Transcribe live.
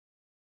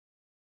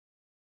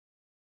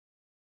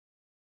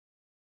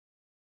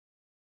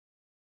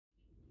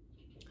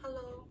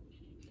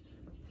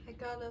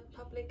got a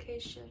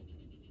publication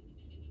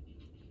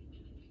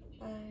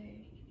by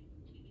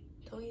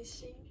Tong Yi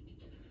Xin.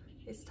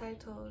 It's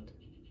titled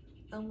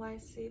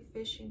NYC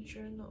Fishing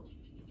Journal,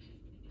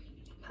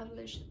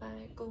 published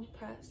by Gong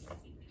Press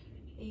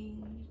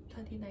in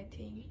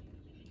 2019.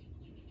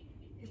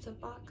 It's a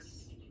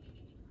box.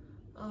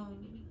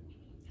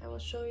 I will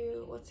show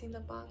you what's in the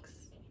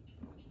box.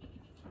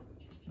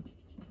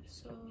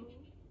 So,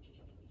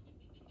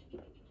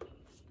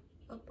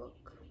 a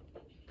book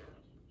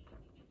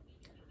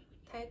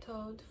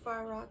titled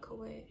Far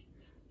Rockaway,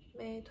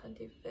 May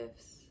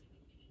 25th,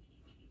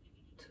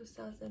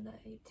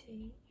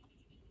 2018.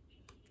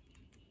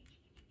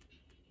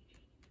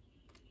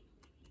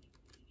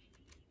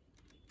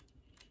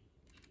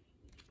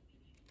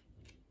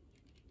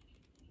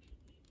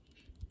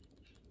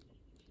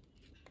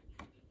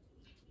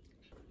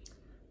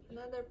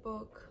 Another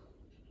book,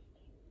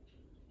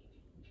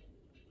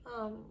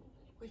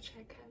 which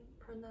I can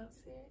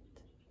pronounce it.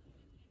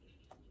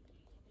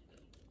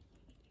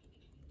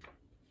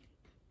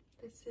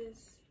 This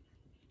is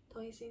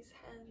Tong Yi Xin's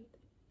hand.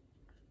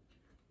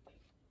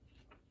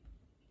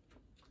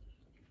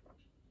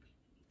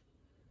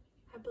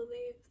 I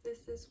believe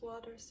this is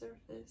water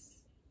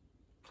surface.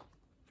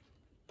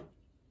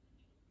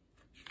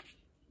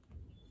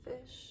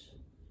 Fish.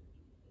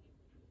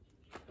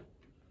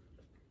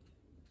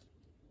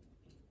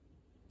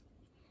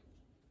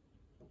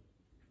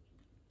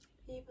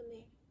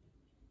 Evening.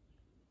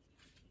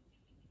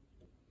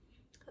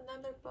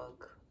 Another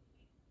book.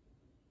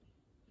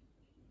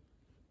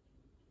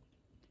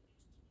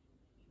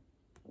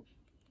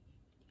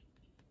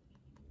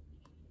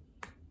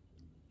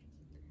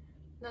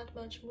 Not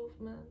much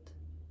movement.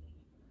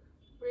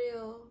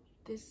 Real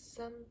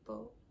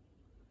dissemble,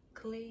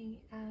 clean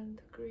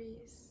and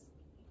grease.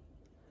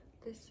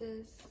 This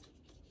is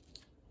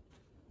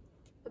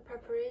the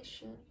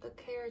preparation, the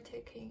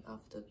caretaking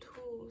of the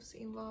tools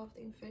involved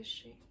in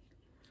fishing,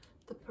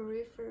 the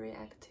periphery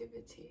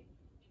activity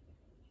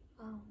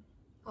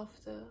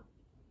of the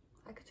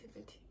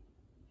activity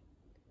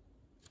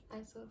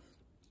as of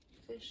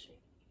fishing.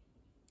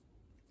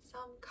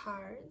 Some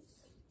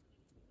cards.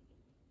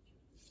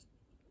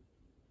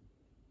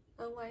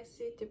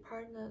 NYC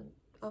Department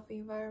of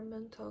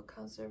Environmental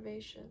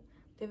Conservation,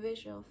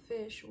 Division of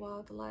Fish,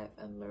 Wildlife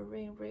and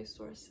Marine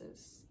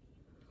Resources.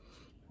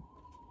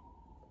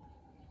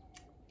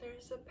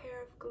 There's a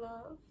pair of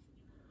gloves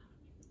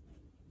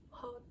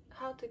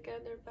held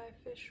together by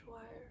fish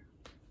wire.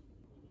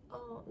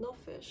 Oh, no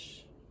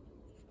fish.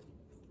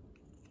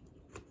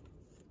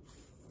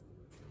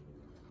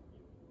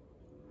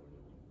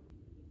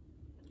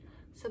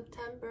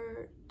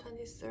 September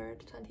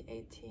 23rd,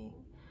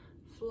 2018.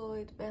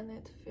 Floyd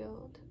Bennett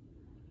Field.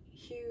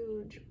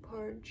 Huge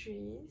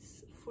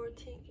porgies,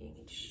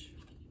 14-inch.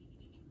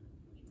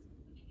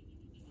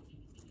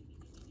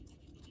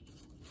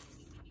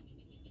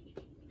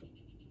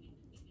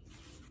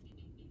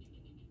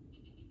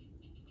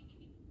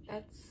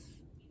 That's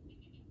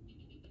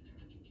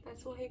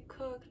what he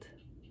cooked.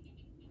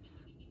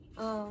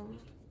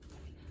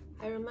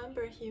 I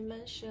remember he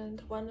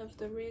mentioned one of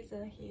the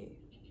reasons he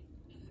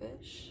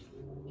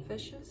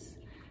fishes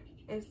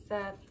is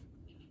that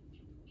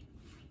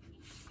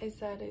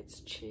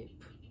it's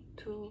cheap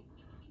to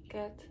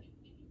get.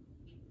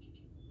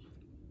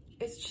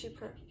 It's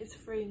cheaper. It's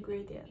free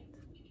ingredient,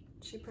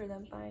 cheaper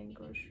than buying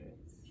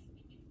groceries.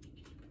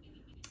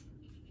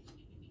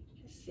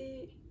 You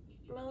see,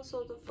 most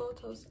of the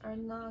photos are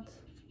not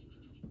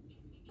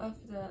of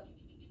the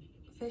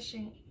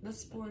fishing, the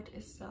sport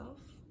itself,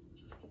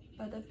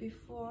 but the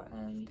before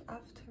and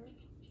after.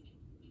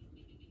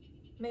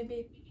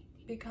 Maybe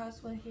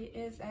because when he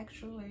is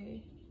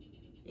actually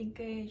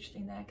engaged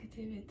in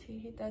activity,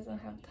 he doesn't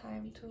have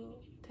time to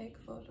take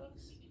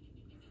photos.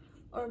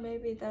 Or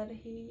maybe that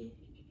he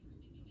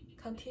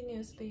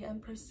continuously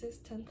and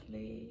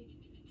persistently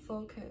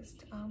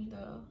focused on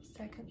the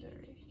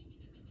secondary.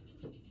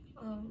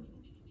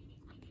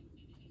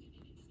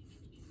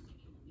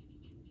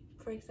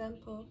 For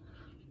example,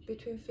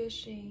 between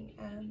fishing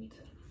and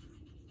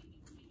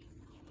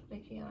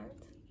making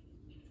art,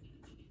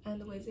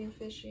 and within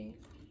fishing,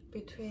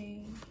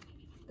 between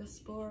the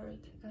sport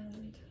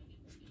and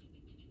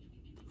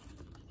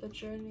the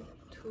journey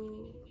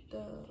to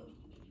the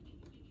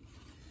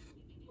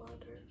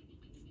water,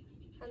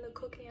 and the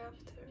cooking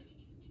after.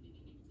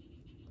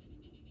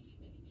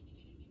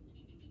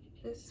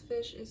 This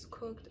fish is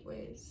cooked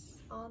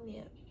with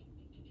onion.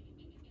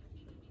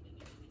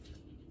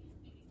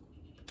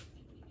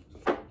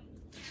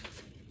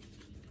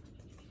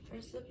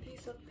 There's a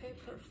piece of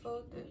paper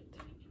folded.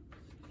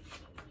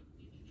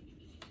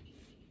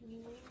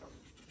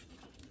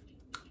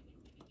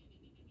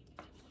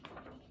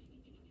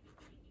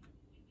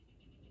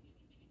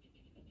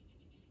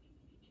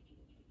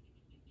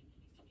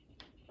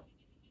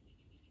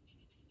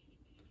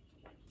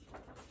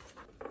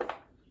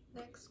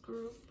 Next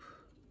group.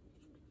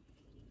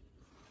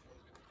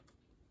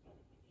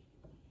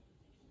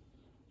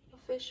 A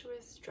fish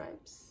with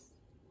stripes.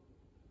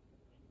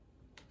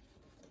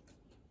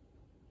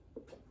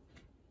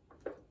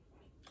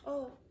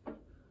 Oh,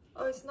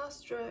 it's not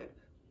straight.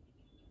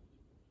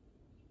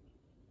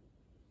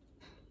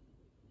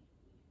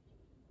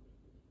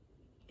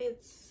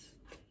 It's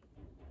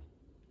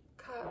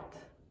cut.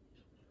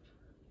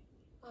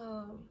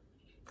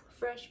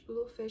 Fresh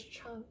bluefish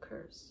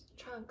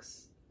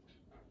chunks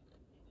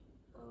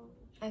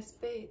as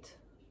bait.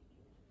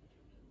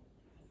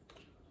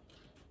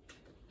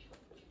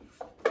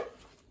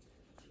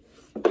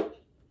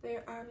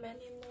 There are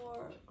many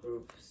more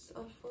groups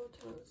of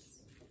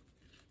photos.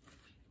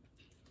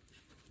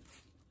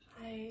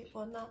 I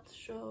will not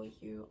show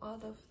you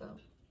all of them.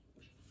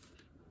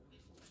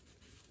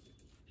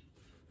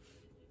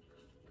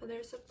 But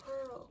there's a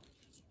pearl.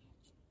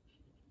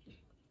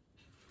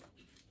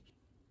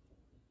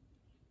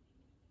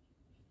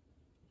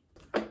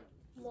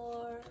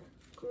 More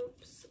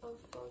groups of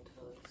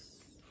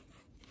photos.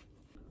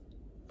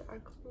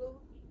 Dark blue.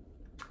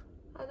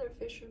 Other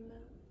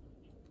fishermen.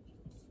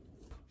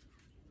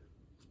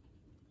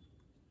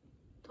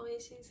 Tong Yi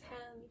Xin's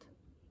hand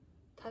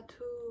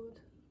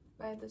tattooed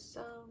by the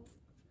sun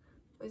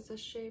with the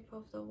shape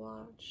of the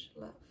watch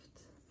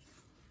left.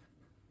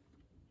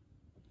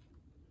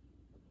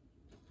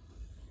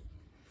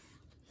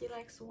 He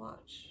likes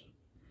watch.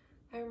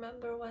 I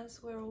remember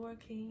once we were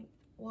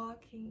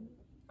walking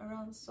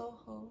around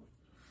Soho,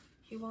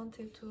 he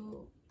wanted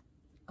to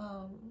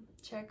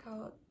check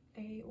out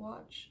a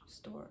watch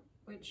store,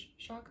 which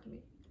shocked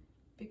me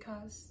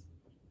because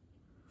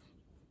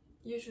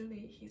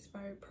usually he's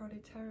very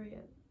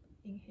proletarian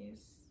in his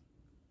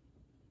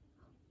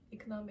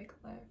economic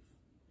life,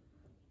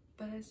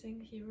 but I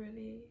think he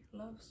really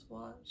loves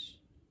watch.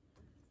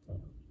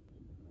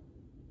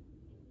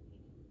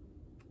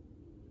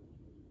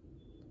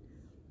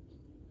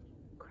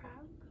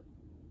 Crab,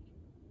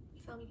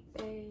 some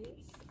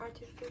baits,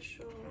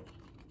 artificial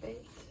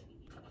bait.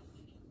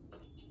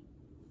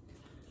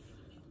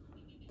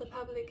 The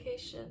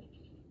publication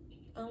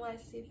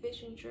NYC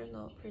Fishing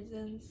Journal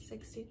presents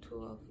 62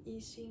 of Yi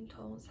Xin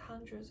Tong's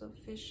hundreds of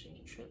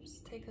fishing trips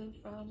taken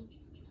from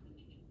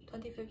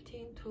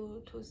 2015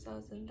 to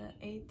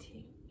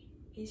 2018.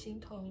 Yi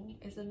Xin Tong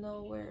is a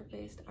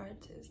nowhere-based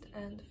artist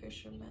and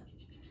fisherman.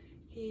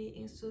 He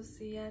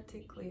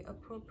enthusiastically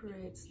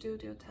appropriates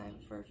studio time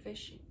for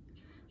fishing,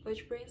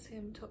 which brings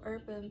him to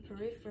urban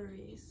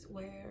peripheries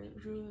where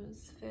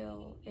ruins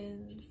fill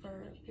in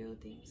for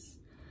buildings,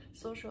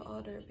 social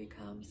order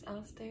becomes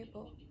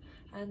unstable,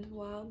 and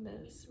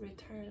wildness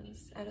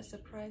returns at a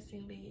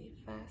surprisingly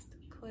fast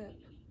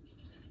clip.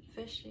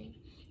 Fishing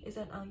is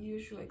an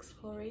unusual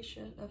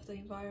exploration of the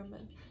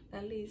environment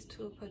that leads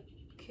to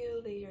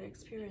peculiar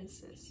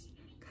experiences,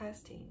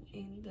 casting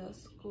in the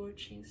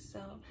scorching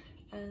sun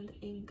and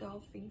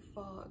engulfing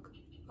fog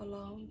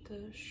along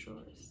the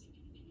shores.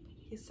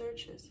 He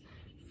searches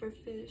for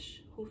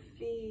fish who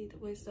feed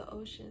with the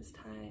ocean's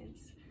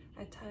tides,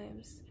 at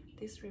times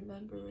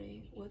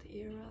disremembering what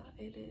era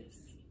it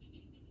is.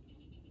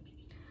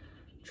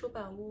 出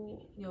版物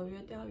《纽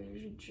约钓鱼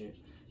日志》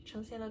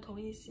呈现了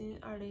童一心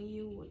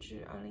2015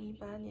至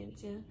2018年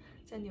间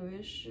在纽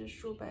约市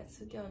数百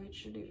次钓鱼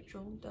之旅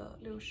中的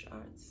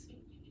62次。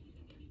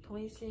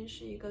童一心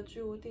是一个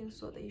居无定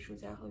所的艺术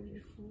家和渔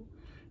夫，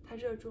他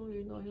热衷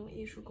于挪用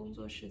艺术工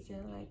作时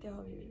间来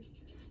钓鱼，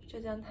这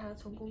将他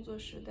从工作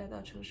室带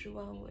到城市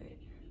外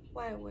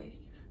围，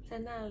在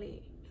那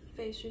里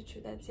废墟取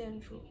代建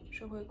筑，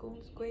社会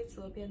规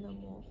则变得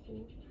模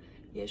糊，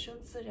野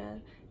生自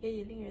然也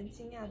以令人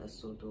惊讶的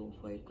速度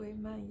回归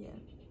蔓延。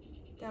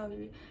钓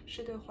鱼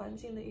是对环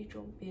境的一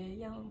种别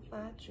样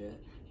发掘，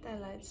带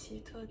来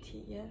奇特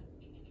体验。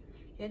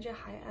沿着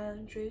海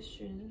岸追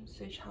寻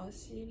随潮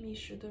汐觅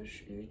食的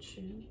鱼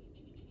群，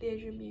烈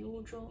日迷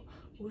雾中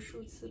无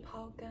数次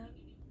抛竿，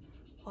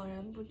恍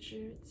然不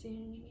知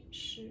今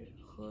是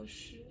何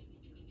时。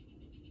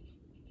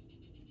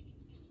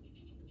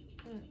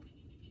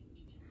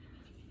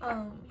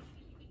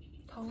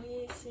Tong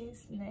Yi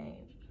Xin's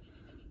name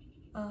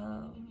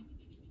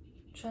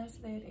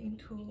translated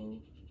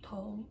into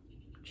Tong,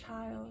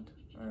 child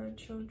or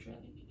children,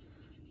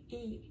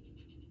 Yi,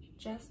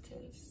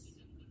 justice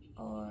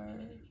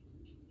or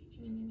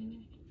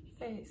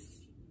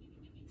face,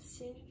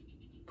 Xin,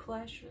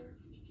 pleasure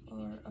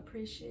or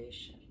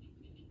appreciation.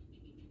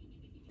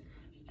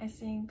 I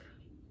think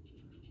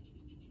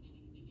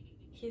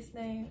his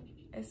name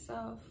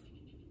itself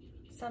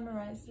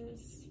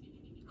summarizes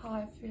how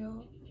I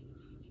feel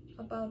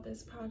about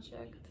this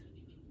project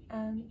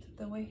and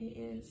the way he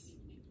is.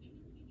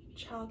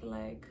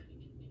 Childlike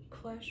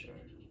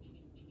pleasure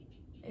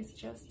is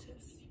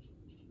justice,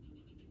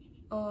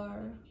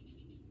 or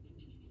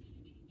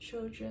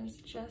children's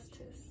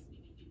justice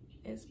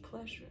is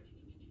pleasure.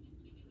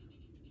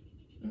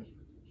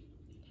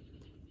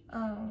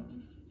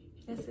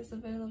 This is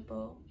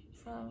available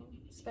from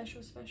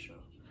Special.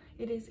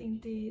 It is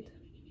indeed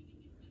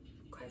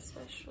quite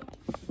special.